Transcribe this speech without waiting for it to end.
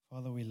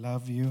Father, we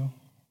love you.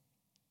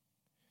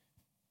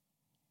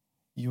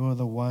 You are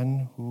the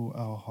one who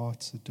our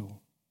hearts adore.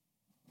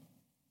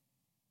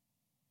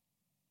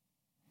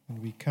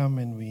 And we come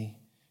and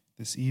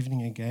this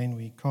evening again,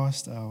 we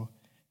cast our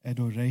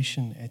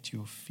adoration at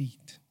your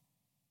feet.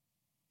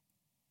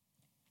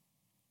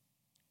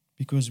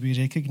 Because we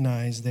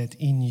recognize that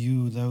in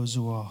you, those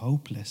who are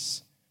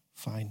hopeless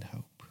find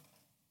hope.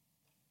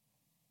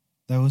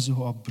 Those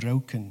who are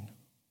broken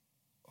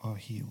are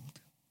healed.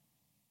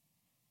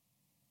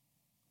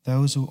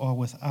 Those who are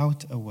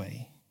without a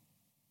way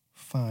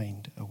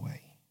find a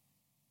way.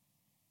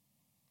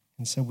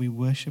 And so we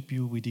worship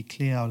you, we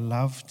declare our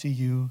love to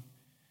you.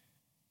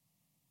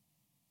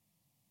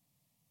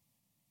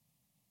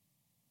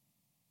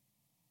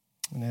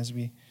 And as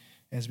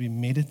we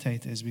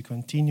meditate, as we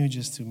continue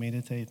just to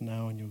meditate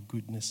now on your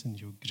goodness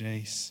and your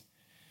grace,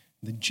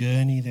 the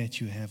journey that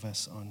you have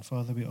us on,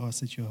 Father, we ask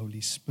that your Holy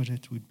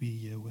Spirit would be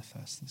here with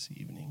us this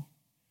evening.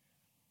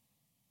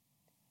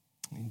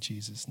 In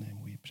Jesus' name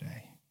we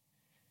pray.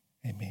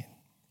 Amen.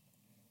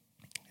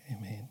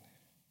 Amen.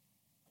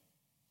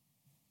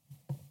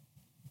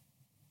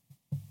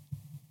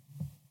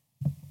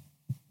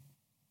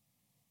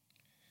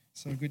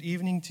 So good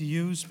evening to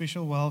you.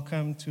 Special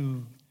welcome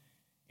to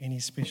any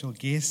special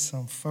guests,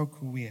 some folk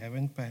who we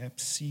haven't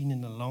perhaps seen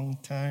in a long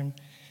time.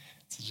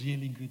 It's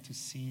really good to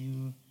see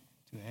you,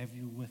 to have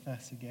you with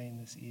us again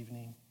this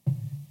evening.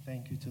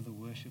 Thank you to the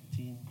worship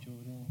team,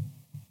 Jordan.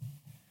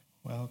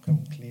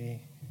 Welcome,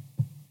 Claire.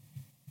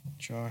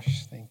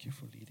 Josh, thank you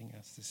for leading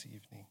us this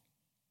evening.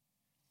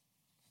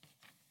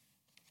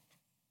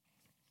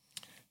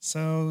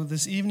 So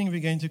this evening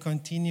we're going to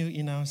continue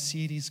in our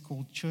series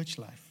called Church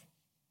Life.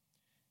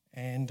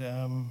 And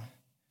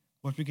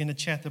what we're going to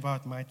chat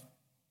about might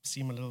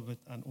seem a little bit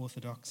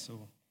unorthodox,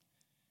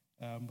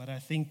 but I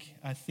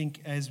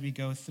think as we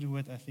go through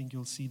it, I think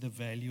you'll see the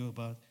value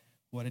about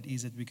what it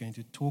is that we're going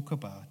to talk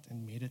about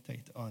and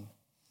meditate on.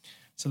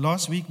 So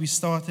last week we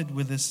started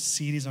with this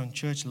series on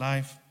church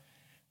life,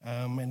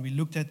 and we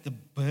looked at the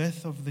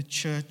birth of the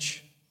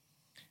church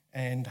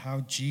and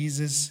how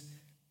Jesus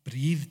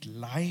breathed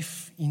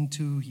life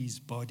into his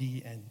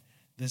body, and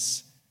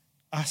this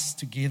us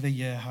together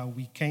here, how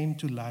we came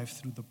to life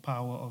through the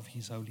power of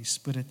his Holy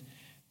Spirit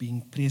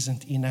being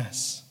present in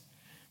us.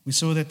 We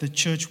saw that the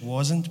church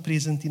wasn't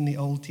present in the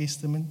Old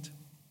Testament.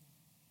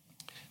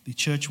 The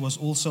church was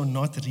also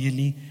not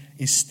really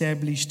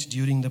established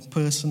during the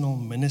personal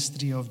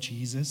ministry of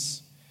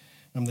Jesus.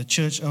 The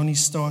church only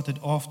started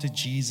after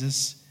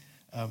Jesus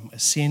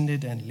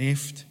ascended and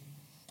left.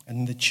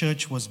 And the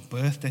church was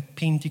birthed at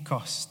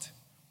Pentecost,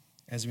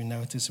 as we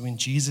notice, when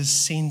Jesus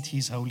sent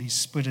his Holy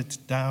Spirit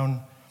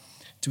down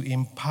to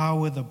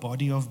empower the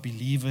body of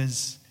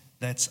believers,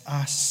 that's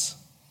us,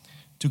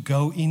 to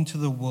go into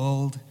the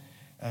world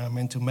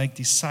and to make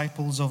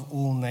disciples of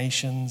all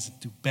nations,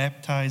 to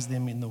baptize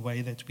them in the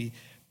way that we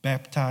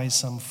baptized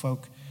some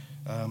folk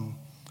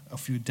a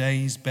few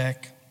days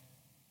back,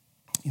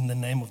 in the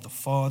name of the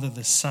Father,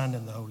 the Son,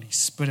 and the Holy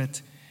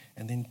Spirit,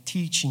 and then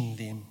teaching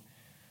them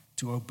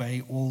to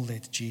obey all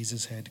that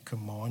Jesus had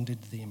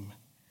commanded them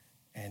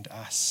and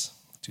us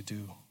to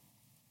do.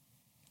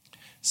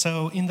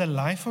 So in the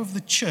life of the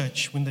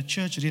church, when the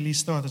church really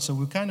started, so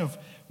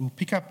we'll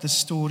pick up the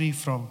story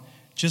from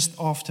just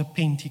after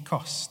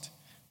Pentecost,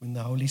 when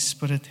the Holy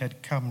Spirit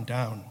had come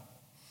down.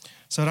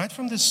 So right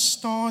from the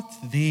start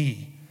there,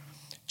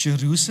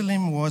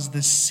 Jerusalem was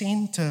the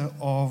center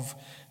of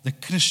the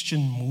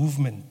Christian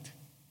movement.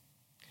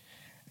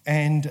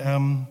 And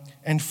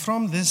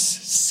from this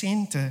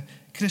center,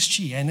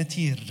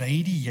 Christianity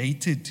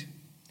radiated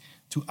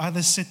to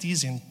other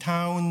cities and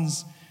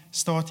towns,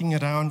 starting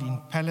around in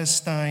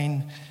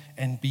Palestine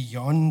and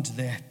beyond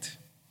that.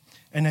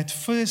 And at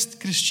first,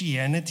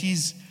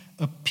 Christianity's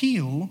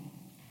appeal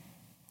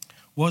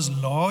was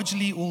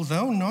largely,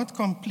 although not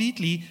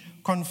completely,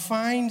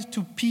 confined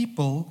to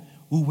people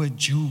who were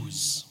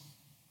Jews.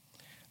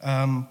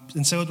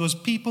 And so it was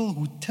people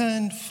who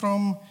turned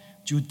from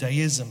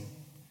Judaism.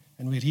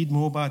 And we read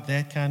more about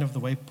that, kind of the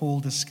way Paul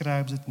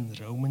describes it in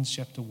Romans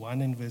chapter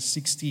 1 and verse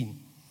 16.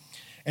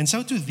 And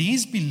so to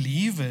these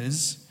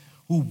believers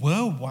who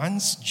were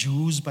once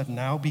Jews but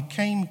now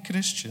became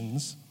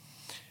Christians,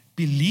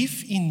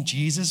 belief in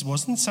Jesus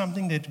wasn't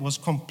something that was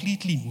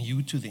completely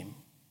new to them.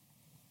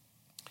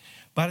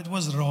 But it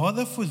was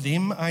rather for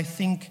them, I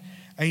think,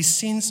 a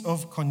sense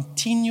of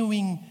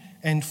continuing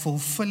and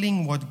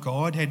fulfilling what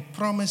God had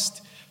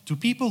promised to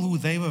people who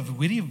they were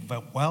very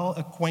well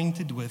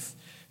acquainted with,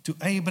 to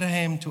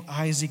Abraham, to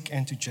Isaac,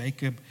 and to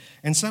Jacob.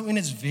 And so in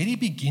its very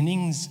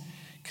beginnings,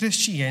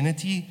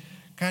 Christianity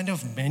kind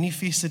of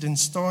manifested and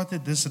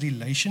started this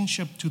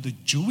relationship to the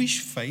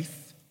Jewish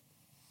faith,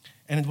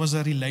 and it was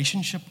a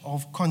relationship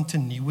of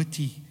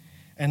continuity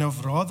and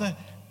of rather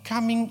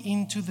coming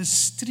into the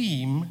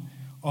stream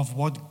of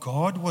what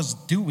God was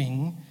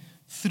doing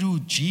through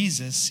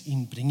Jesus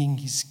in bringing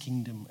his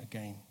kingdom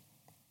again.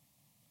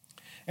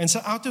 And so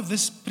out of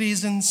this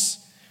presence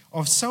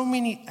of so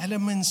many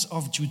elements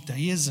of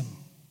Judaism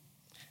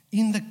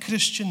in the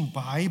Christian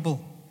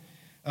Bible,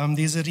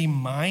 there's a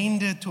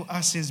reminder to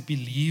us as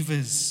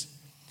believers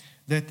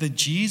that the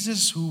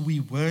Jesus who we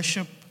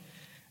worship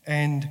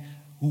and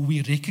who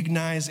we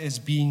recognize as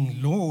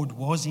being Lord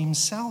was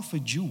himself a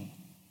Jew.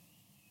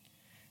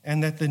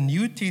 And that the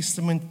New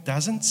Testament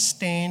doesn't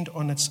stand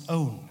on its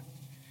own,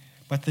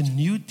 but the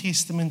New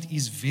Testament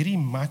is very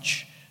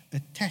much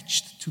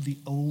attached to the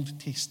Old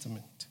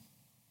Testament.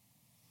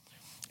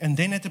 And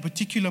then at a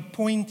particular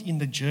point in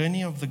the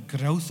journey of the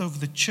growth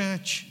of the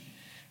church,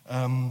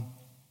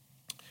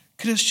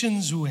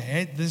 Christians who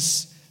had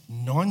this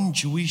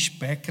non-Jewish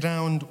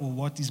background, or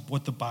what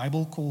the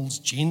Bible calls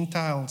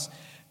Gentiles,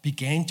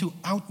 began to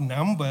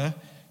outnumber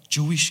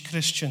Jewish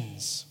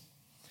Christians.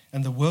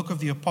 And the work of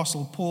the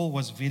Apostle Paul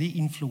was very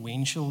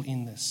influential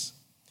in this.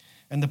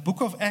 And the book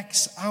of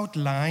Acts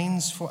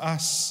outlines for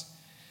us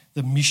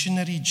the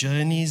missionary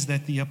journeys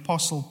that the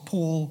Apostle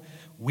Paul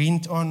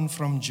went on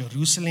from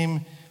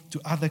Jerusalem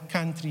to other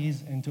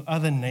countries and to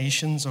other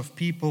nations of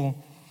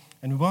people.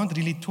 And we won't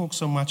really talk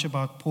so much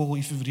about Paul.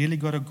 If you've really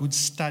got a good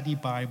study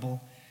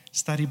Bible,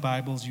 study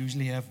Bibles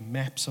usually have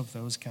maps of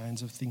those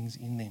kinds of things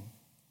in them.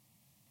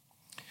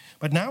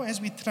 But now as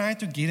we try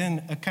to get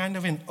a kind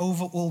of an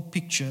overall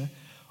picture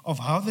of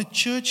how the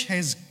church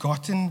has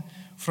gotten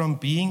from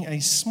being a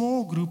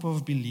small group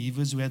of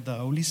believers who had the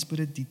Holy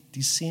Spirit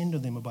descend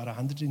on them, about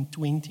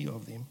 120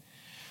 of them,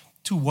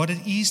 to what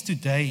it is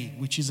today,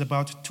 which is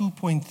about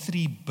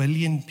 2.3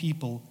 billion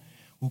people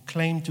who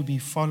claim to be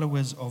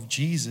followers of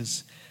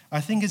Jesus,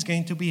 I think it's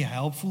going to be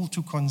helpful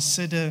to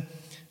consider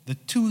the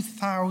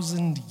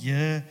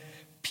 2,000-year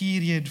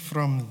period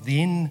from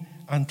then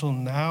until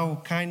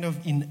now, kind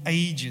of in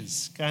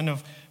ages, kind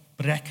of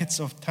brackets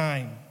of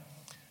time.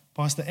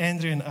 Pastor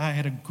Andrew and I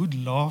had a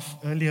good laugh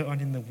earlier on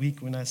in the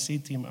week when I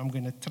said to him, I'm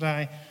going to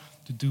try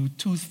to do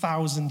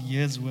 2,000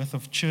 years worth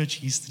of church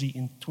history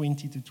in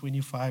 20 to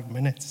 25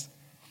 minutes.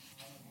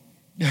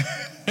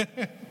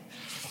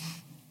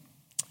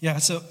 Yeah,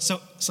 so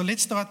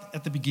let's start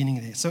at the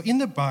beginning there. So in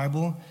the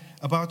Bible,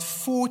 about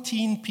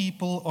 14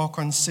 people are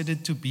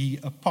considered to be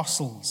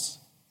apostles.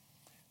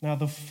 Now,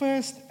 the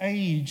first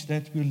age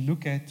that we'll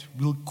look at,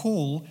 we'll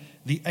call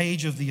the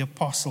age of the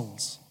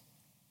apostles.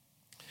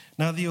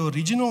 Now, the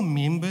original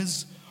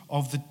members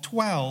of the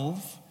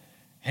 12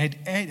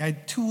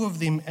 had two of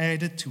them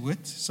added to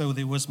it. So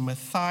there was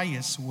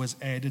Matthias who was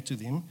added to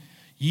them.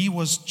 He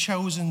was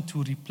chosen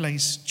to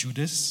replace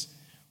Judas.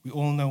 We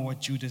all know what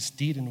Judas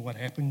did and what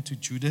happened to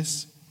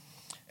Judas.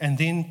 And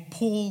then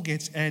Paul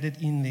gets added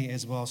in there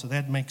as well. So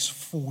that makes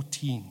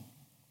 14.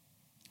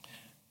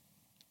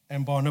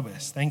 And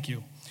Barnabas, thank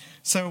you.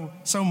 So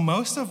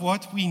most of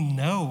what we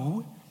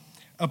know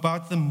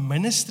about the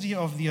ministry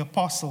of the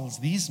apostles,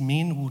 these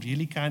men who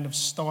really kind of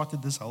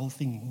started this whole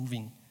thing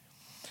moving,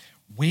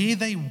 where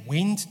they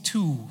went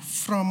to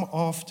from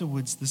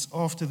afterwards,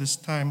 after this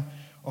time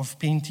of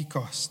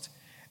Pentecost,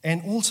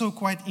 and also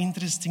quite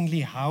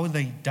interestingly how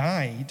they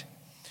died,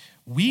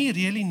 we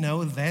really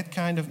know that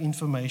kind of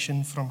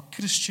information from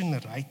Christian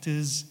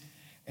writers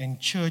and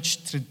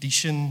church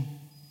tradition.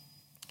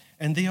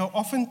 And there are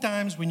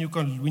oftentimes, when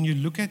you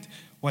look at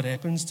what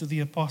happens to the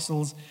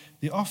apostles,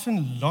 there are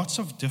often lots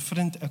of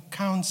different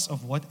accounts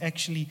of what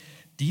actually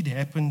did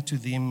happen to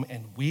them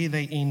and where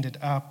they ended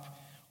up,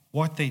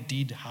 what they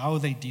did, how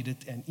they did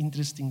it, and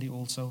interestingly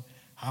also,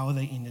 how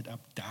they ended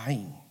up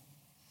dying.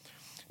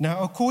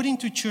 Now, according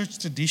to church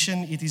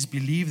tradition, it is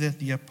believed that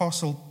the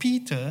apostle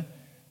Peter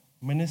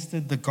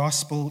ministered the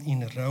gospel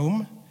in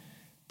Rome.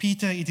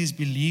 Peter, it is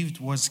believed,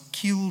 was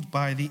killed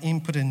by the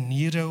Emperor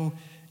Nero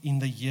in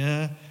the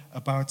year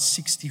about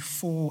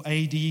 64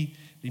 AD.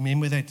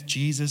 Remember that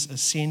Jesus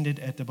ascended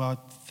at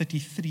about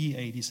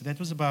 33 AD. So that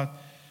was about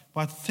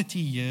 30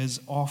 years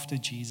after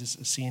Jesus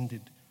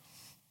ascended.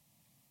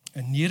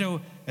 And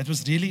Nero, that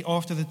was really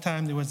after the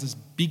time there was this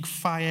big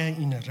fire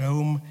in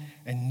Rome,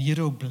 and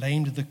Nero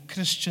blamed the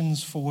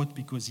Christians for it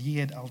because he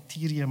had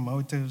ulterior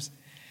motives.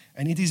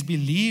 And it is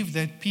believed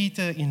that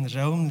Peter in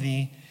Rome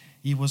there,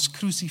 he was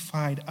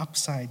crucified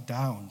upside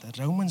down.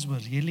 The Romans were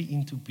really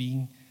into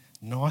being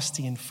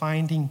nasty and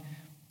finding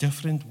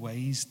different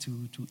ways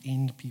to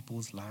end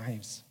people's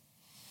lives.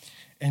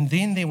 And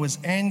then there was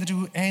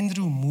Andrew.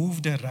 Andrew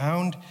moved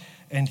around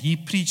and he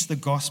preached the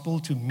gospel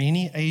to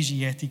many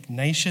Asiatic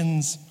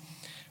nations.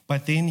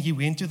 But then he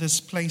went to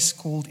this place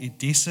called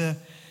Edessa,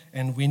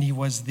 and when he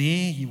was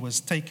there, he was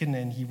taken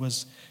and he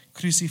was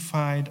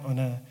crucified on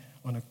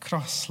a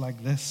cross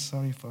like this.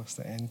 Sorry,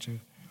 Pastor Andrew.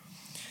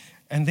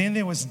 And then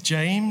there was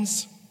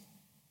James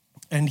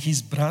and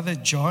his brother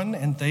John,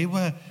 and they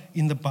were,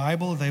 in the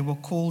Bible, they were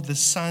called the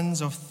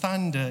sons of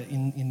thunder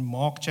in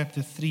Mark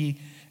chapter 3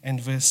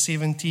 and verse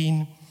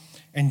 17.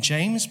 And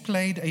James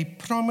played a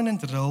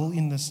prominent role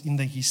in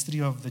the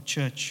history of the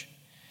church.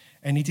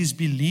 And it is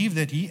believed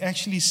that he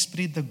actually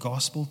spread the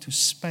gospel to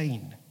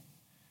Spain.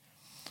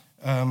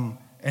 And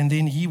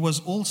then he was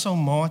also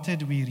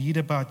martyred. We read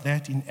about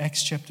that in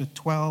Acts chapter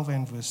 12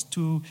 and verse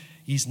 2.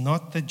 He's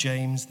not the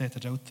James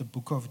that wrote the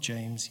book of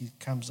James. He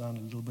comes on a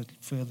little bit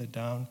further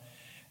down.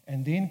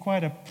 And then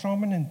quite a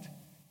prominent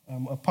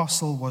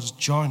apostle was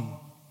John.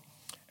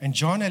 And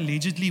John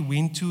allegedly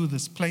went to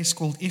this place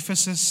called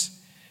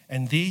Ephesus,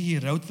 and there he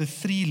wrote the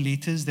 3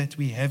 letters that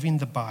we have in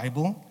the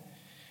Bible.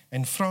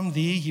 And from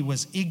there he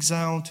was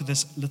exiled to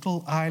this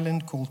little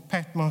island called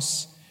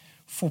Patmos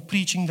for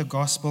preaching the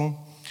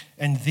gospel.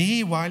 And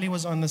there, while he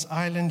was on this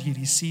island, he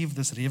received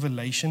this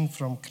revelation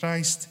from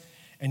Christ,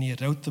 and he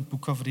wrote the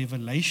book of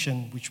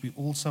Revelation, which we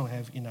also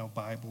have in our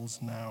Bibles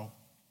now.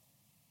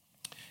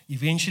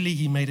 Eventually,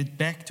 he made it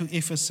back to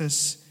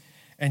Ephesus,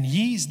 and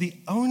he is the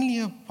only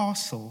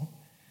apostle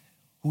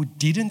who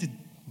didn't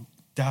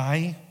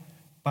die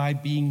by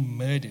being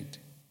murdered.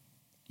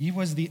 He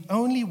was the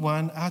only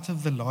one out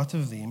of the lot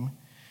of them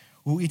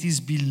who, it is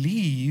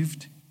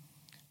believed,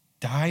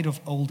 died of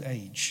old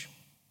age.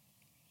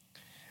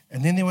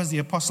 And then there was the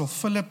Apostle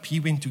Philip. He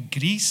went to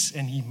Greece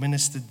and he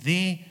ministered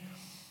there.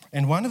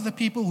 And one of the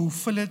people who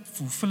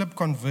Philip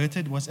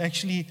converted was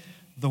actually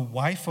the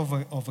wife of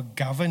a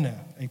governor,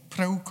 a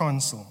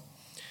proconsul.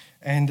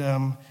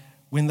 And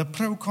when the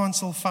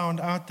proconsul found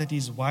out that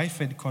his wife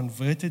had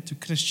converted to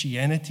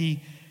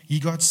Christianity, he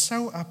got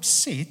so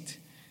upset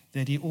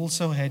that he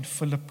also had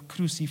Philip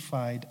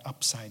crucified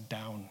upside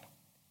down.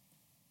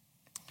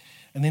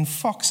 And then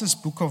Fox's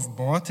Book of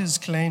Martyrs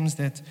claims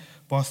that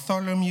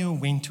Bartholomew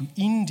went to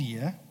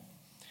India,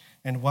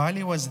 and while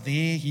he was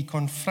there, he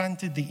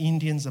confronted the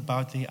Indians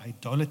about their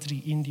idolatry.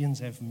 Indians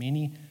have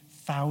many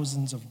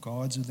thousands of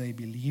gods who they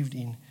believed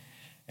in.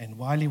 And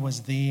while he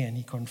was there and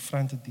he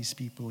confronted these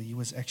people, he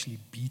was actually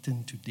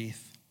beaten to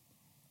death.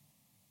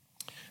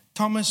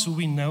 Thomas, who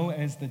we know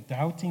as the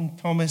Doubting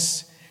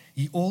Thomas,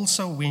 he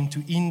also went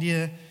to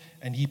India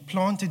and he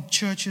planted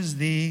churches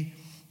there,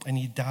 and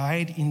he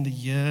died in the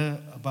year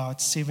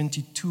about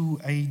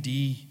 72 AD.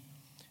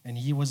 And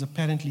he was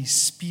apparently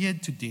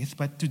speared to death.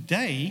 But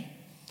today,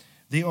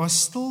 there are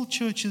still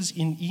churches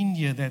in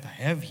India that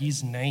have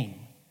his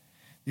name.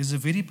 There's a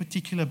very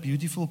particular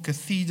beautiful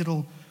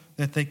cathedral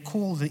that the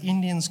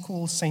Indians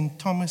call St.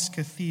 Thomas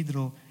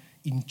Cathedral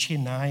in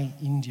Chennai,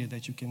 India,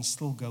 that you can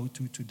still go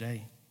to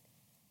today.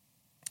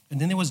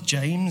 And then there was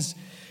James,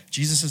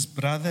 Jesus'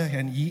 brother,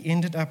 and he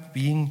ended up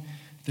being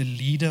the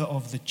leader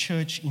of the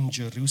church in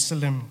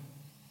Jerusalem.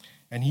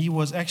 And he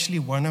was actually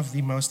one of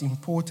the most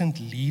important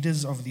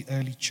leaders of the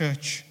early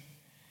church.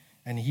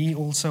 And he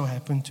also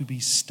happened to be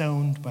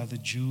stoned by the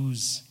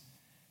Jews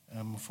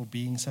for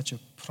being such a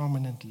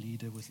prominent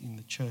leader within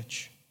the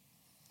church.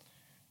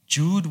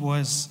 Jude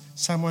was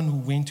someone who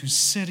went to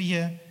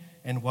Syria,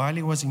 and while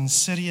he was in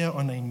Syria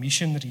on a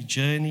missionary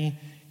journey,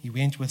 he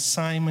went with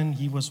Simon.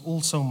 He was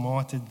also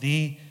martyred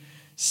there.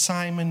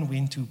 Simon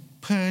went to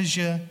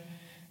Persia,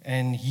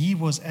 and he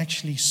was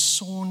actually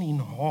sawn in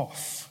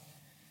half.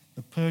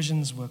 The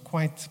Persians were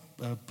quite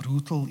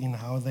brutal in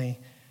how they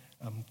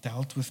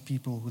dealt with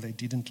people who they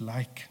didn't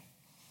like.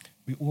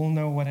 We all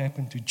know what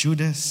happened to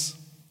Judas.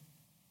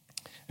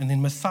 And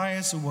then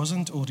Matthias, who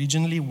wasn't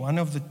originally one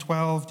of the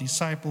 12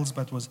 disciples,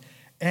 but was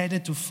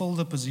added to fill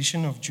the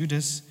position of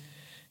Judas,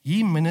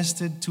 he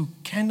ministered to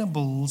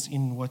cannibals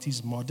in what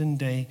is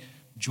modern-day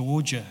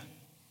Georgia.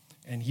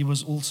 And he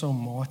was also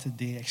martyred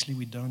there. Actually,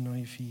 we don't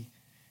know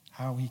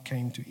how he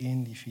came to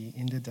end, if he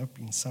ended up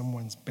in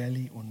someone's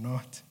belly or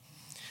not.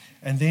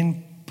 And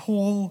then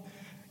Paul,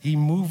 he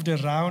moved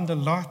around a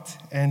lot,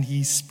 and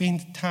he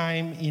spent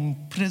time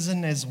in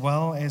prison as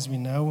well, as we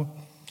know.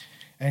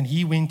 And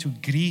he went to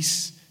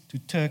Greece, to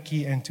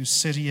Turkey, and to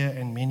Syria,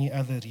 and many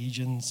other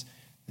regions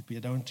that we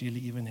don't really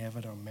even have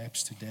on our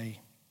maps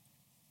today.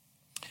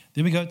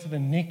 Then we go to the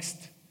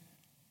next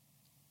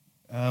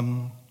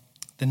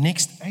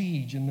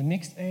age, and the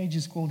next age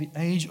is called the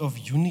age of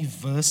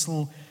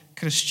universal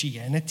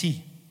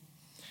Christianity.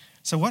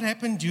 So what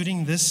happened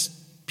during this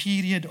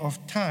period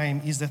of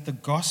time is that the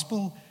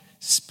gospel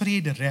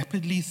spread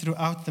rapidly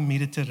throughout the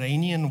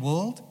Mediterranean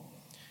world.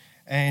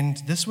 And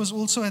this was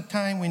also a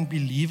time when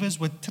believers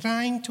were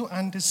trying to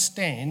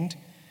understand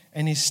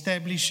and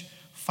establish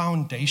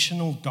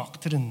foundational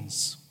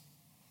doctrines.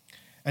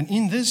 And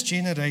in this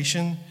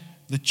generation,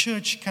 the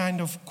church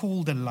kind of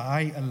called a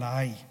lie a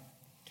lie.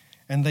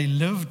 And they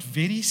lived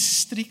very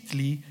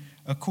strictly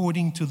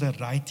according to the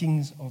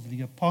writings of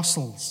the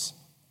apostles.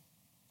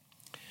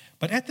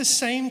 But at the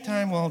same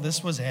time, while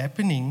this was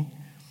happening,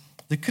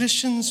 the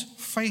Christians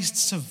faced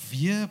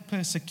severe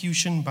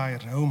persecution by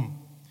Rome.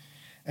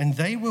 And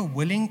they were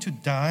willing to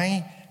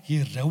die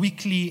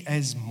heroically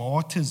as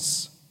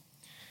martyrs.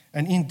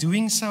 And in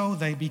doing so,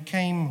 they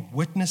became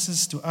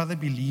witnesses to other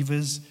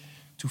believers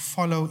to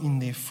follow in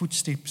their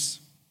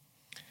footsteps.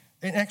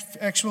 In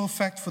actual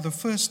fact, for the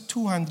first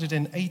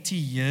 280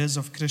 years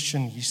of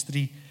Christian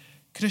history,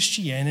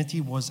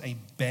 Christianity was a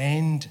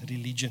banned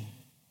religion.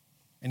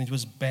 And it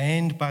was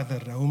banned by the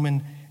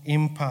Roman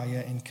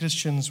Empire, and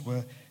Christians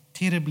were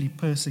terribly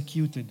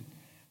persecuted.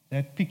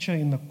 That picture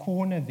in the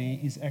corner there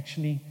is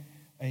actually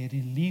a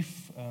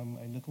relief,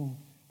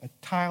 a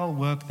tile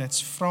work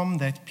that's from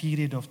that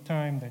period of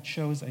time that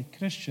shows a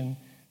Christian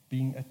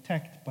being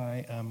attacked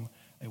by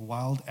a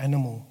wild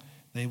animal.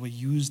 They were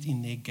used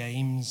in their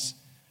games,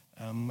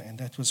 and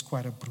that was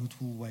quite a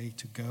brutal way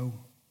to go.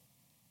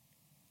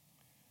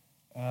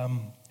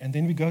 And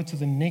then we go to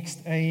the next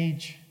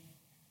age,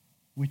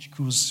 which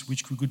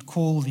we could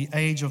call the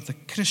age of the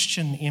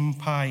Christian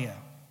Empire.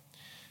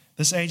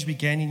 This age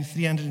began in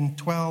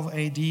 312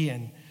 AD,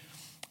 and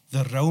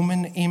the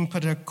Roman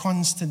Emperor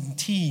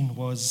Constantine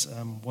was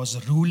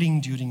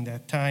ruling during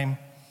that time.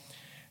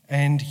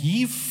 And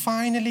he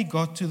finally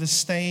got to the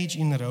stage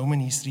in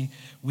Roman history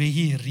where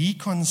he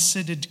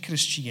reconsidered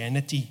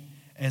Christianity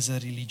as a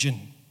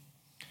religion.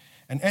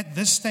 And at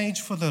this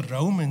stage for the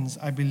Romans,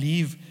 I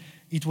believe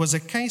it was a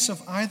case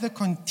of either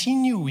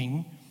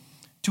continuing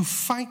to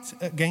fight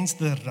against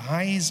the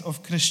rise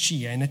of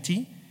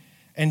Christianity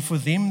and for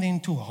them then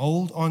to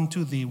hold on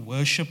to their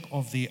worship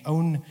of their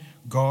own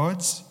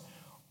gods,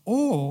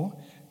 or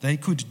they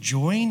could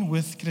join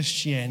with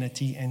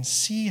Christianity and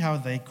see how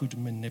they could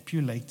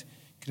manipulate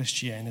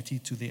Christianity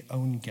to their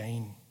own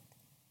gain.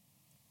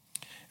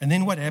 And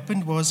then what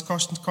happened was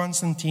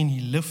Constantine, he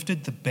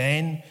lifted the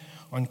ban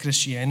on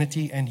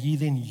Christianity, and he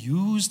then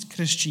used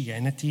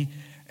Christianity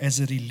as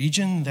a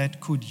religion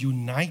that could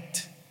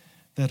unite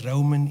the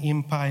Roman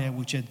Empire,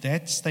 which at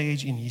that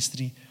stage in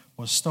history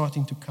was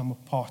starting to come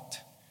apart.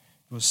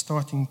 It was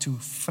starting to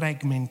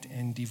fragment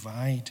and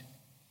divide.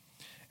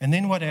 And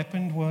then what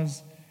happened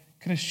was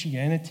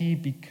Christianity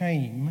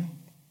became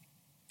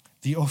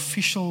the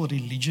official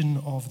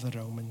religion of the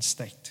Roman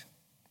state.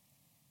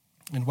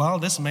 And while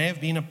this may have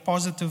been a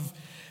positive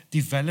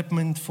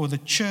development for the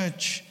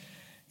church,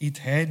 it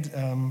had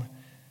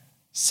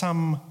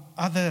some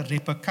other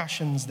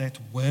repercussions that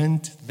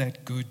weren't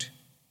that good.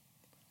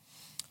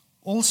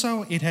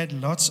 Also, it had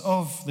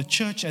the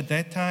church at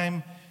that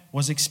time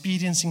was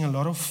experiencing a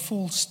lot of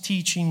false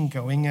teaching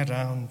going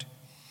around.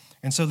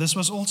 And so this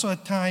was also a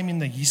time in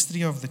the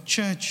history of the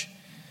church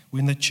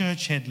when the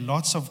church had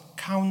lots of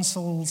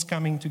councils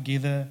coming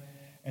together,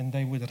 and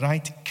they would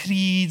write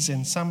creeds,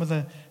 and some of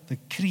the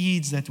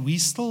creeds that we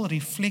still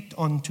reflect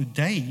on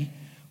today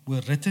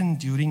were written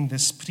during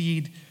this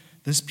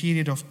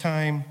period of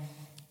time.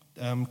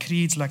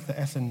 Creeds like the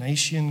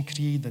Athanasian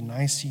Creed, the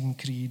Nicene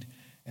Creed,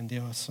 and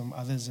there are some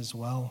others as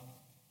well.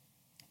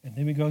 And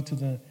then we go to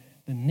the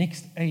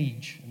next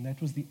age, and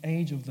that was the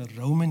age of the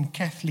Roman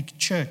Catholic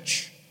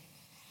Church.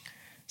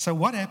 So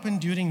what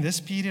happened during this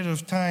period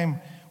of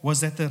time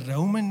was that the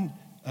Roman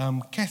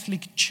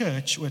Catholic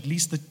Church, or at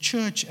least the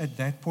church at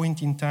that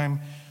point in time,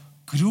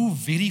 grew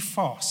very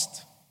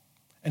fast.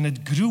 And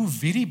it grew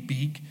very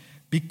big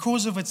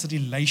because of its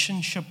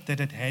relationship that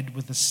it had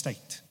with the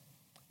state.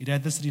 It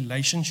had this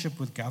relationship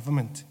with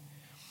government.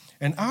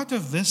 And out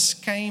of this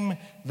came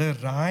the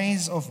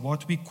rise of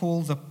what we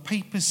call the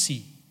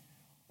papacy,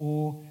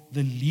 or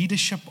the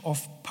leadership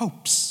of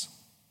popes.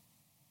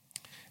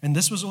 And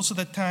this was also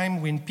the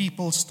time when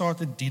people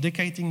started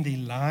dedicating their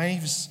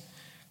lives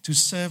to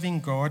serving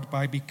God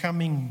by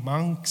becoming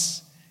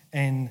monks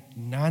and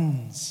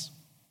nuns.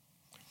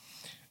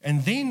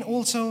 And then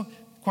also,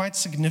 quite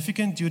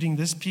significant during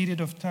this period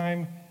of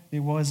time,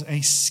 there was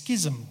a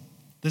schism,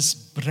 this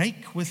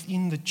break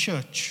within the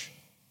church.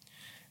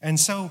 And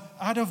so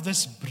out of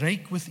this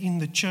break within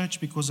the church,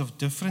 because of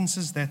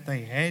differences that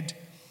they had,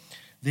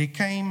 there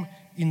came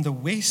in the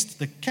West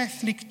the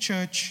Catholic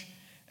Church,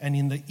 and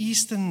in the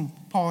eastern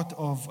part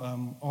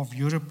of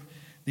Europe,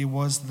 there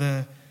was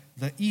the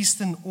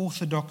Eastern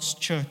Orthodox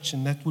Church,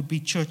 and that would be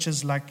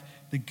churches like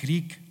the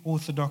Greek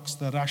Orthodox,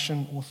 the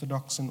Russian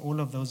Orthodox, and all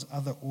of those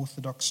other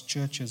Orthodox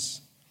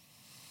churches.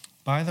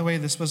 By the way,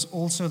 this was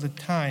also the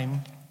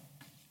time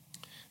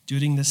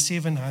during the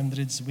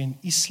 700s when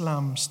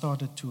Islam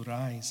started to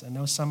rise. I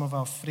know some of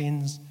our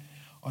friends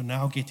are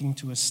now getting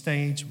to a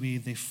stage where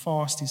their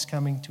fast is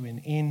coming to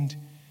an end,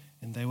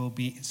 and they will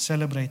be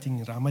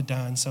celebrating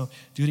Ramadan. So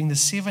during the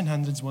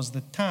 700s was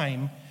the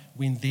time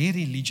when their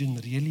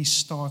religion really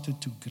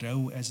started to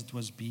grow as it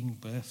was being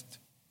birthed.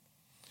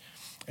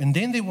 And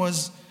then there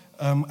was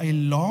a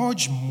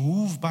large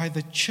move by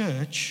the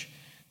church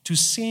to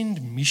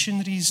send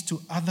missionaries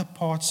to other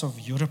parts of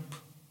Europe,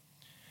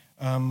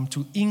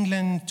 to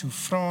England, to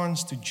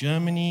France, to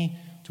Germany,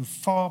 to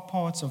far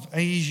parts of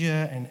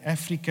Asia and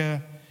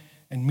Africa.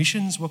 And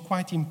missions were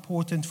quite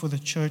important for the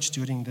church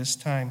during this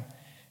time.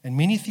 And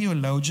many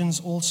theologians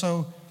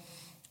also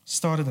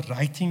started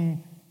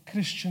writing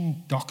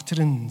Christian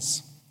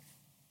doctrines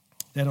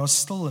that are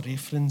still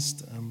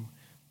referenced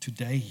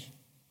today.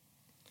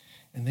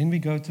 And then we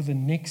go to the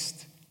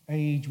next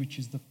age, which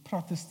is the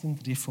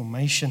Protestant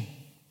Reformation.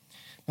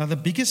 Now, the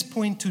biggest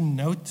point to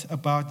note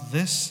about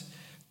this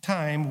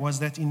time was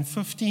that in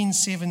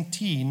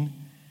 1517,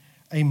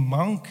 a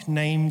monk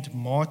named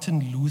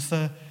Martin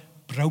Luther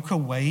broke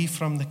away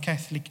from the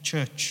Catholic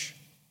Church,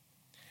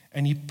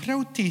 and he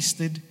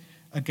protested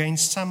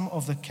against some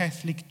of the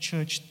Catholic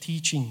Church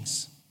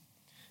teachings.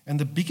 And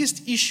the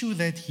biggest issue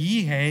that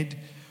he had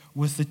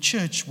with the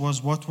church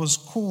was what was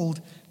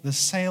called the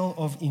sale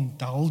of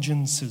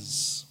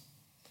indulgences.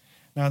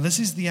 Now, this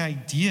is the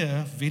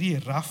idea, very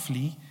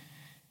roughly,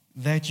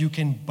 that you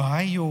can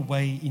buy your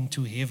way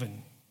into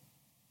heaven.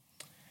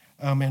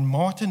 And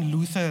Martin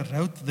Luther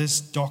wrote this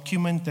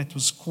document that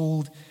was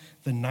called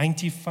the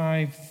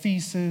 95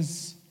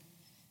 Theses,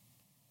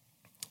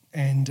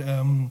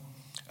 and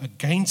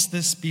against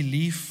this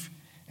belief.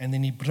 And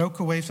then he broke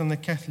away from the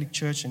Catholic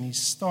Church and he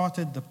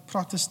started the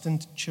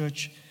Protestant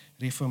Church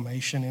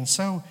Reformation. And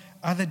so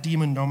other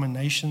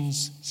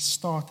denominations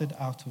started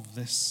out of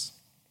this.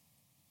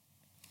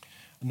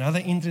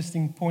 Another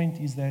interesting point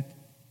is that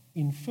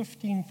in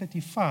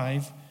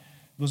 1535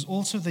 was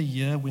also the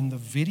year when the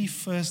very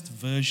first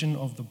version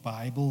of the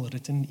Bible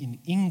written in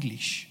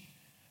English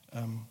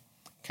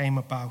came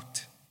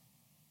about.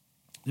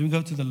 Then we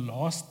go to the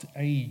last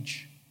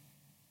age,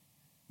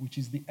 which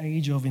is the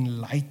age of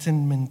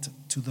enlightenment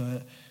to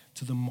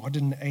the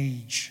modern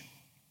age.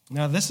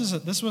 Now,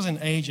 this was an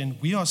age,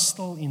 and we are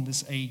still in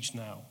this age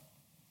now.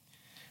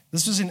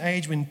 This was an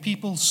age when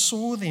people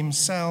saw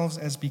themselves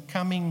as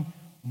becoming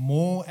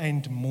more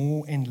and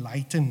more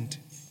enlightened.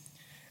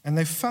 And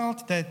they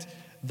felt that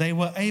they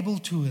were able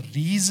to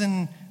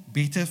reason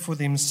better for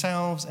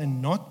themselves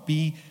and not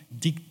be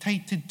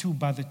dictated to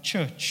by the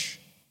church.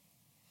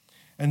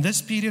 And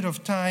this period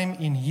of time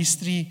in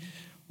history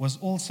was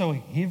also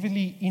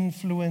heavily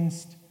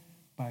influenced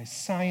by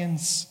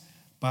science,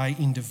 by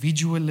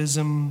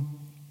individualism,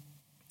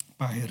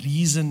 by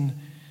reason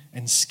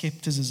and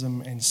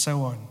skepticism, and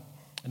so on.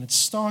 And it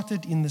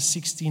started in the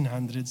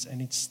 1600s,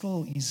 and it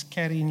still is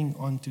carrying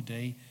on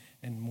today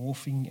and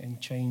morphing and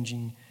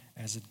changing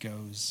as it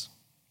goes.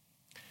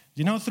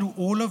 You know, through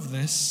all of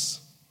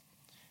this,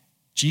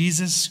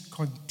 Jesus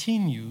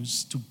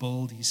continues to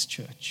build his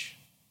church.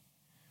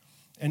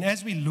 And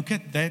as we look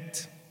at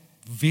that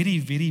very,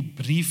 very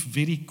brief,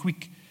 very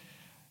quick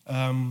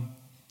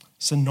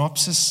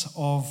synopsis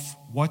of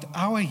what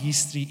our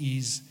history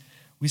is,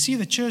 we see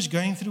the church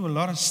going through a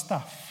lot of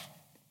stuff.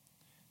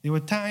 There were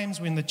times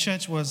when the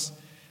church was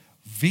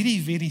very,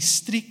 very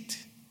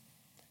strict,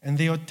 and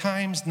there are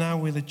times now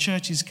where the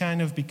church is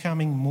kind of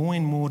becoming more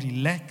and more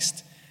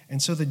relaxed.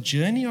 And so the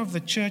journey of the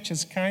church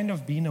has kind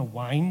of been a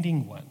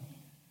winding one.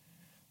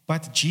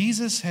 But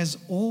Jesus has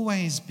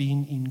always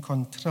been in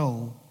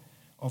control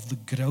of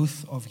the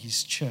growth of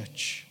his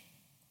church.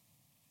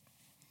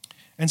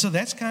 And so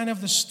that's kind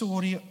of the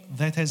story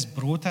that has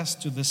brought us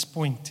to this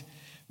point.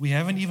 We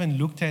haven't even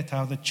looked at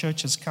how the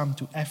church has come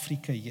to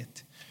Africa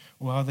yet,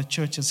 or how the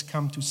church has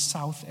come to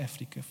South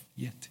Africa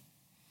yet.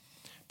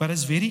 But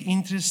it's very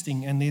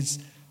interesting, and there's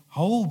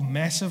whole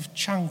massive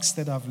chunks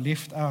that I've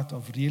left out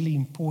of really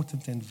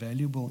important and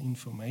valuable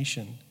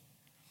information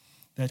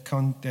that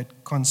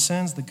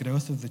concerns the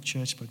growth of the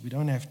church, but we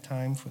don't have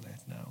time for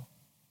that now.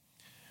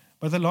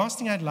 But the last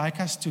thing I'd like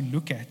us to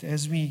look at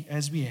as we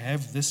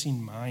have this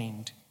in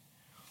mind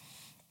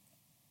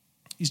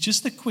is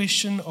just the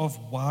question of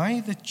why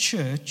the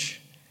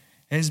church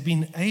has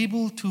been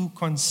able to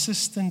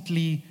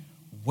consistently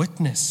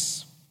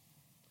witness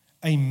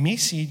a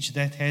message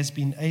that has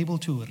been able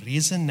to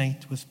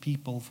resonate with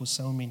people for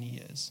so many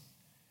years.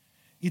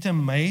 It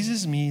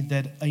amazes me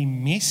that a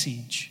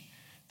message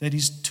that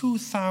is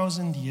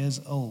 2,000 years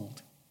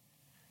old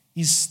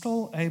is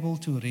still able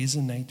to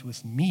resonate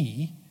with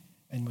me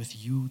and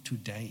with you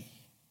today.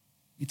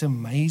 It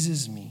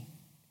amazes me.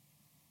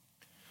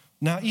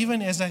 Now,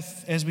 even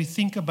as we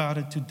think about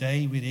it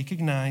today, we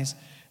recognize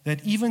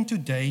that even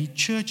today,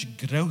 church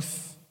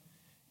growth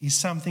is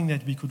something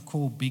that we could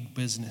call big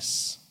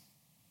business.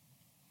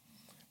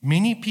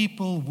 Many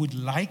people would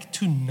like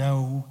to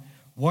know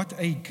what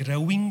a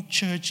growing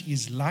church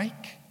is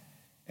like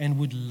and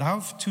would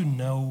love to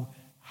know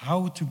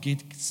how to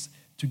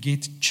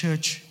get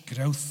church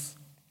growth.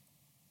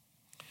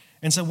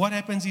 And so what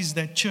happens is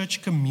that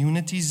church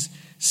communities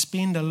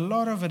spend a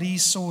lot of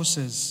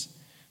resources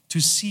to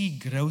see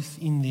growth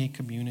in their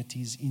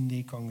communities, in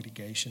their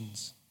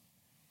congregations.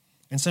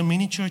 And so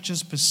many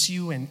churches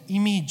pursue an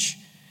image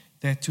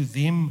that to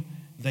them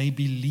they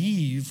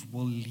believe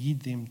will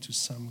lead them to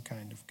some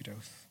kind of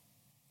growth.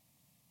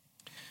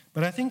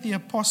 But I think the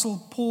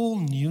Apostle Paul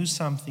knew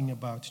something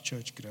about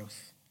church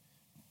growth.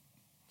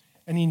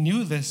 And he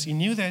knew this. He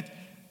knew that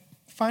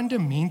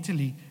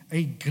fundamentally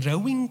a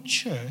growing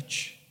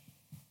church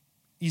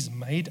is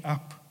made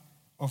up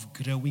of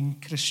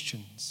growing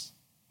Christians.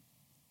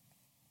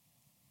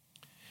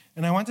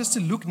 And I want us to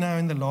look now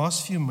in the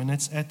last few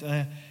minutes at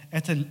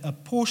a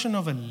portion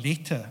of a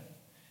letter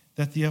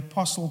that the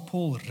Apostle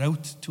Paul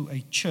wrote to a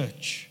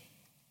church.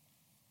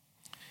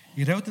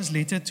 He wrote this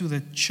letter to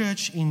the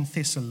church in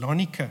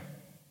Thessalonica.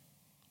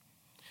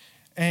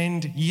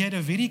 And he had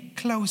a very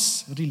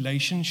close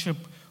relationship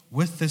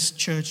with this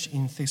church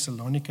in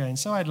Thessalonica. And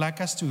so I'd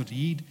like us to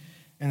read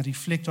and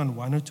reflect on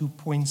one or 2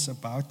 points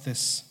about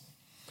this.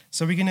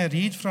 So we're going to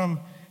read from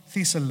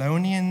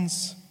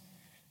Thessalonians,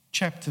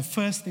 1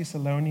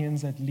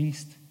 Thessalonians at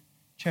least,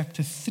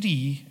 chapter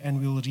 3,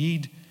 and we'll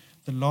read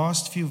the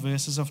last few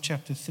verses of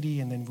chapter 3,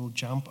 and then we'll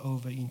jump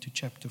over into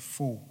chapter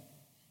 4.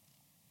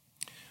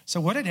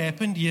 So what had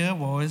happened here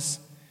was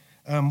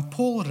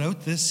Paul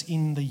wrote this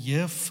in the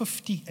year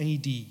 50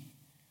 AD,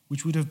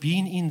 which would have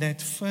been in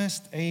that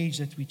first age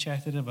that we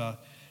chatted about,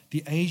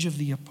 the age of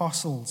the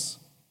apostles.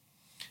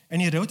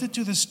 And he wrote it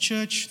to this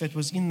church that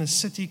was in the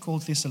city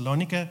called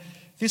Thessalonica.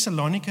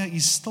 Thessalonica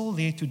is still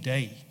there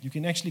today. You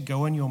can actually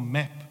go on your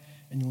map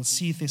And you'll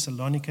see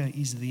Thessalonica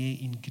is there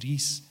in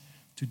Greece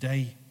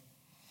today.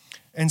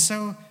 And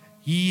so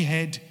he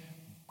had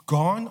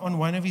gone on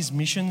one of his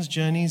missions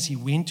journeys. He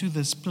went to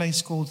this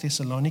place called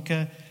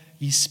Thessalonica.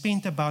 He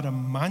spent about a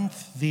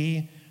month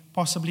there,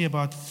 possibly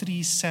about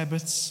 3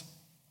 Sabbaths.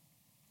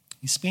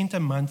 He spent a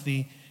month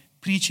there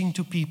preaching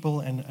to people,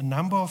 and a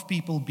number of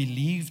people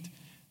believed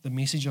the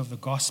message of the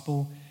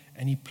gospel,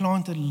 and he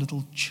planted a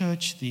little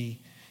church there.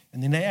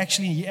 And then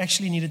he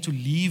actually needed to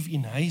leave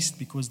in haste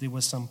because there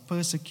was some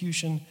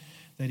persecution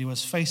that he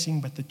was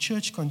facing, but the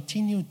church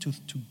continued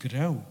to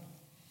grow.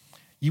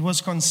 He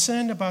was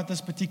concerned about this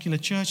particular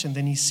church, and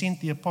then he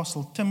sent the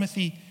apostle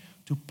Timothy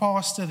to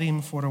pastor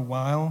them for a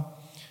while.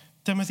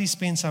 Timothy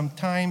spent some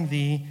time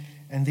there,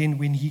 and then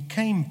when he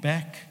came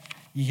back,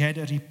 he had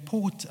a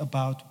report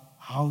about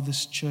how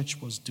this church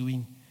was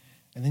doing.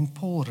 And then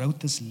Paul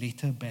wrote this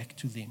letter back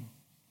to them.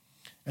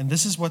 And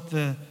this is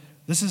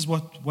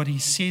what he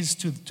says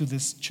to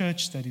this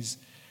church that is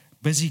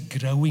busy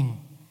growing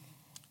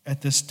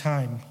at this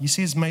time. He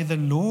says, "May the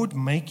Lord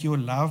make your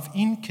love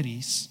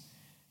increase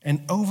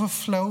and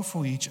overflow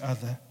for each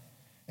other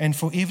and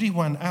for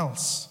everyone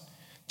else,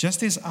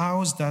 just as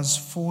ours does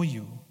for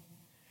you.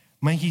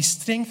 May he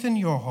strengthen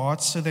your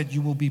hearts so that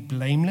you will be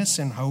blameless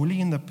and holy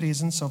in the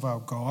presence of our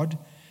God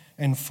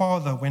and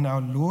Father when our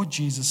Lord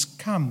Jesus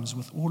comes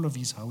with all of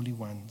his holy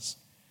ones."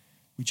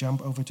 We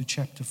jump over to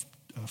chapter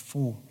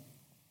 4.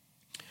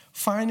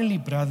 "Finally,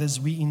 brothers,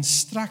 we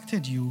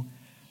instructed you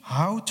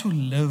how to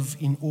live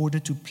in order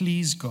to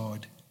please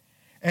God,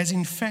 as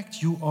in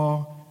fact you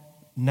are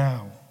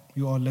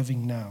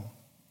living now.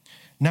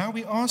 Now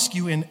we ask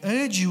you and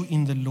urge you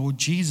in the Lord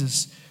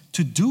Jesus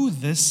to do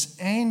this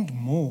and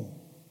more.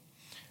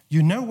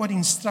 You know what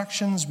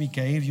instructions we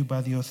gave you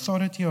by the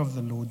authority of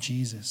the Lord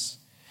Jesus.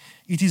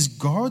 It is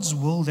God's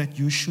will that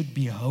you should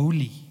be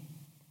holy,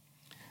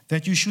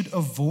 that you should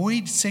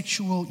avoid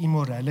sexual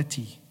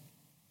immorality,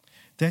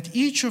 that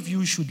each of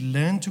you should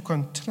learn to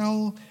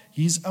control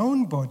his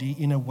own body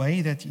in a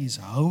way that is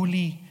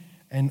holy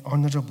and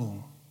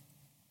honorable,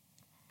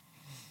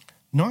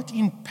 not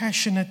in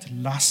passionate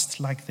lust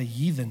like the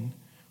heathen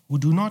who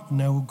do not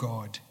know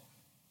God,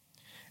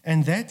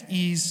 and that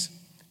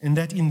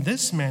in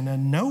this manner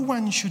no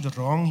one should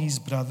wrong his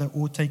brother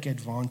or take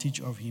advantage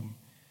of him.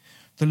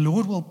 The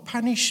Lord will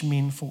punish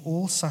men for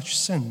all such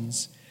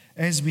sins,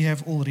 as we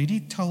have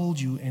already told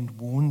you and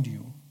warned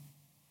you.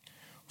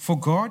 For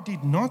God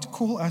did not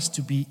call us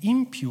to be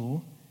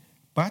impure,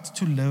 but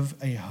to live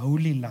a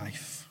holy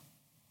life.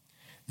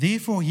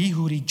 Therefore, he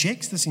who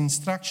rejects this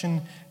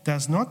instruction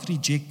does not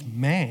reject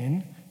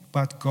man,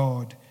 but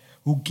God,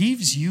 who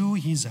gives you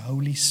his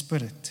Holy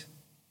Spirit.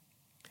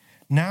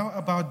 Now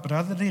about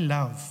brotherly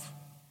love.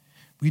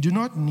 We do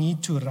not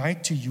need to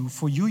write to you,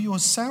 for you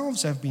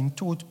yourselves have been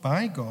taught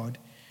by God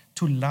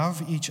to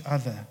love each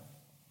other.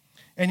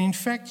 And in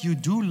fact, you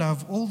do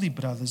love all the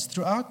brothers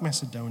throughout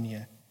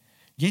Macedonia.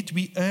 Yet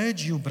we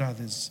urge you,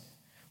 brothers,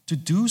 to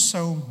do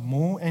so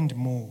more and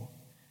more.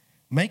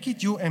 Make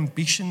it your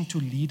ambition to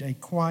lead a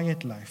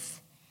quiet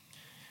life,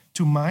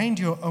 to mind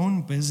your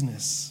own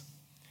business,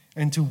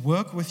 and to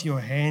work with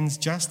your hands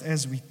just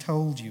as we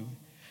told you,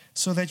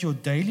 so that your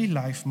daily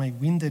life may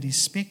win the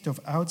respect of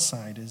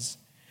outsiders,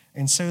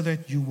 and so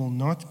that you will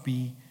not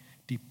be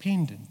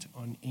dependent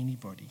on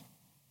anybody."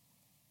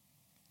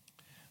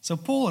 So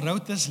Paul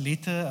wrote this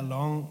letter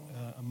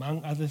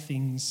among other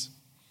things.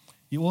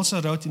 He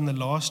also wrote in the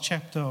last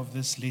chapter of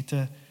this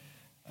letter,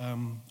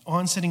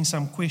 answering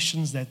some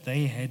questions that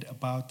they had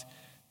about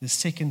the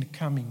second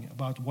coming,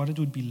 about what it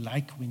would be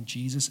like when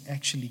Jesus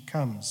actually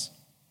comes.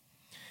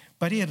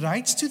 But he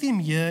writes to them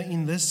here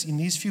in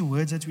these few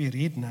words that we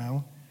read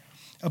now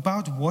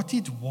about what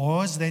it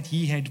was that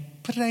he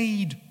had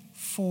prayed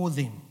for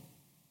them.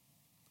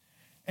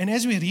 And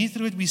as we read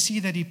through it, we see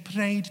that he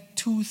prayed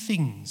 2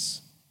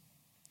 things.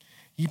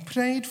 He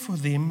prayed for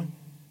them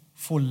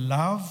for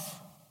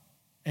love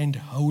and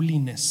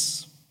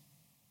holiness.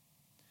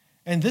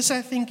 And this,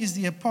 I think, is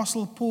the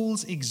Apostle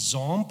Paul's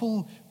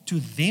example to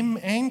them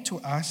and to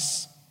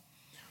us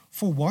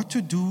for what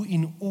to do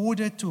in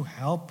order to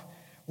help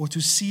or to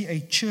see a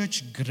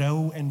church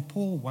grow, and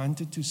Paul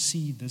wanted to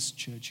see this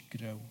church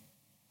grow.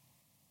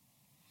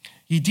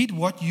 He did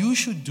what you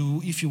should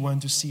do if you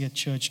want to see a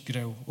church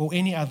grow, or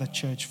any other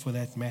church for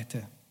that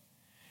matter.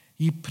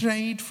 He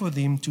prayed for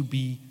them to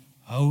be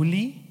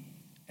holy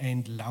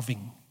and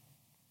loving.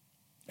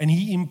 And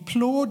he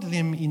implored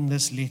them in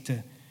this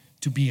letter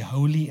to be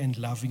holy and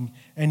loving,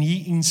 and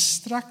he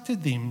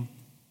instructed them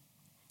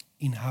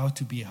in how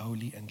to be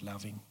holy and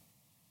loving.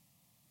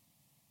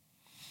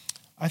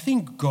 I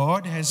think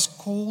God has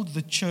called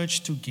the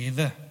church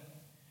together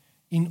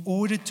in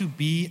order to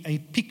be a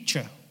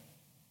picture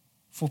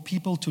for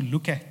people to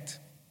look at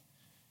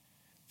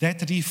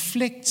that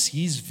reflects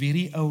his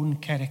very own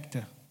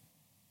character.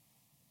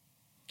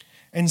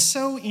 And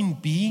so in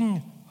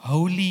being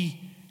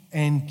holy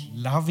and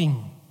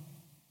loving,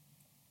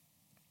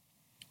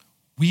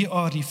 we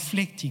are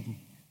reflecting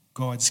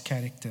God's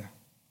character.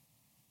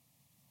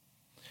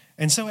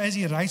 And so as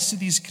he writes to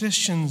these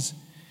Christians,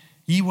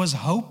 He was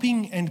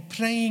hoping and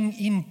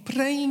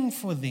praying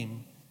for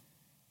them,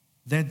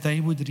 that they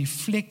would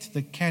reflect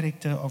the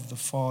character of the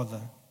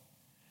Father,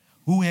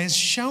 who has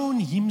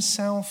shown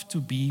himself to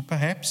be,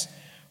 perhaps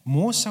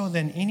more so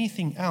than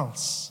anything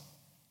else,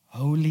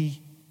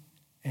 holy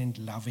and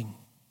loving.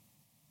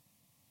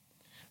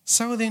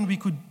 So then we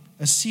could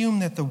assume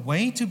that the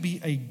way to be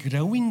a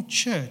growing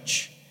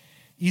church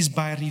is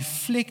by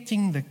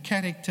reflecting the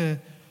character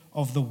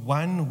of the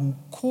one who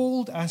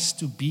called us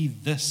to be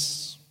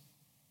this,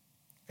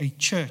 a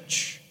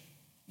church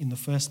in the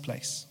first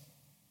place.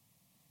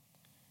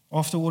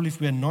 After all,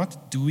 if we're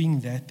not doing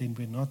that, then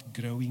we're not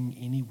growing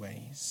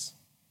anyways.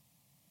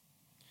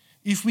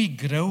 If we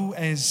grow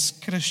as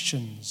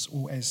Christians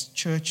or as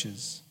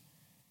churches,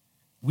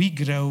 we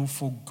grow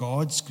for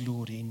God's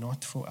glory,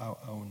 not for our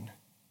own.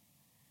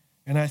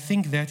 And I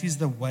think that is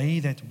the way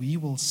that we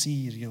will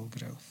see real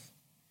growth,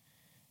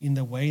 in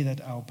the way that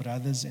our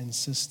brothers and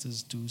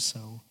sisters do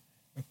so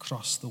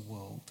across the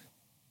world.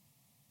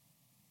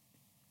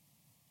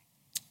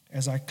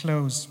 As I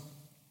close,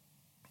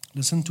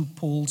 listen to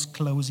Paul's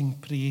closing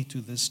prayer to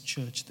this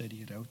church that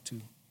he wrote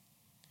to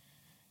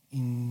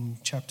in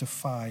chapter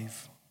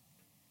 5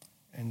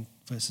 and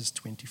verses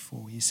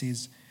 24. He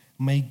says,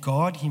 "May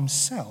God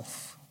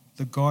himself,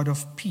 the God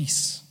of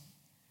peace,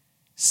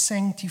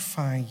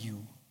 sanctify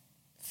you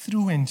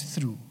through and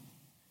through.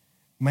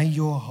 May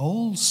your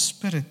whole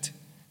spirit,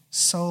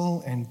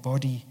 soul, and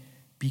body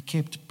be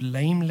kept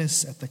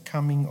blameless at the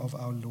coming of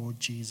our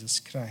Lord Jesus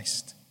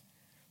Christ.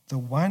 The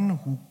one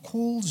who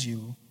calls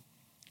you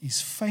is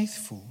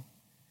faithful,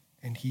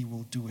 and he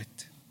will do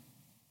it."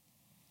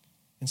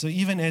 And so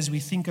even as we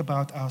think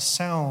about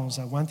ourselves,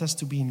 I want us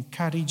to be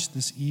encouraged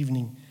this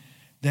evening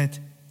that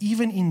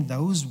even in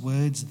those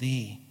words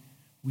there,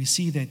 we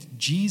see that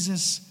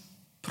Jesus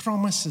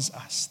promises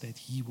us that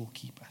he will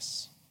keep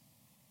us.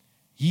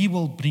 He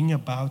will bring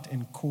about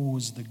and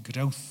cause the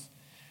growth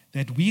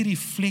that we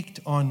reflect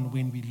on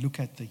when we look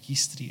at the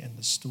history and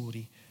the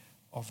story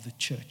of the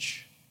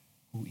church,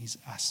 who is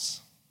us.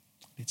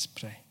 Let's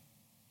pray.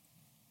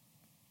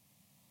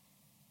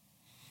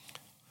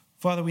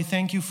 Father, we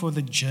thank you for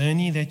the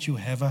journey that you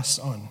have us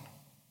on.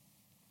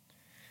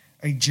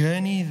 A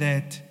journey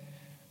that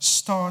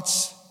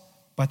starts,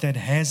 but that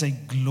has a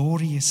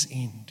glorious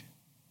end.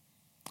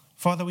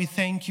 Father, we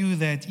thank you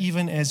that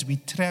even as we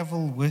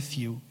travel with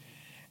you,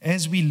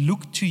 as we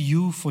look to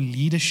you for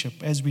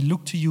leadership, as we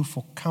look to you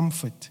for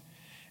comfort,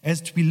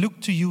 as we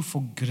look to you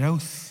for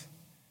growth,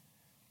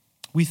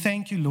 we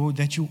thank you, Lord,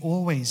 that you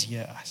always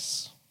hear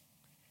us,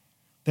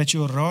 that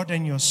your rod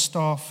and your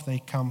staff, they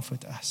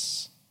comfort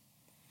us.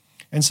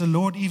 And so,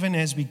 Lord, even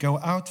as we go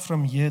out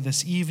from here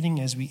this evening,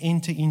 as we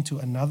enter into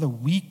another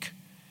week,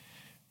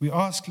 we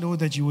ask, Lord,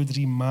 that you would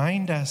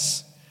remind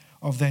us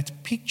of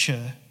that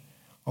picture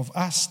of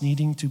us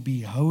needing to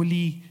be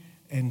holy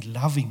and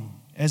loving,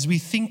 as we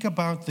think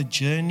about the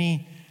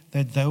journey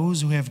that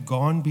those who have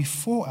gone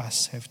before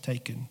us have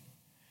taken,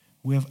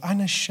 who have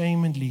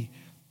unashamedly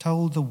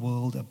told the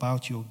world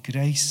about your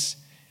grace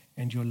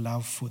and your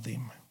love for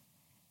them.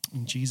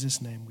 In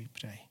Jesus' name we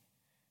pray.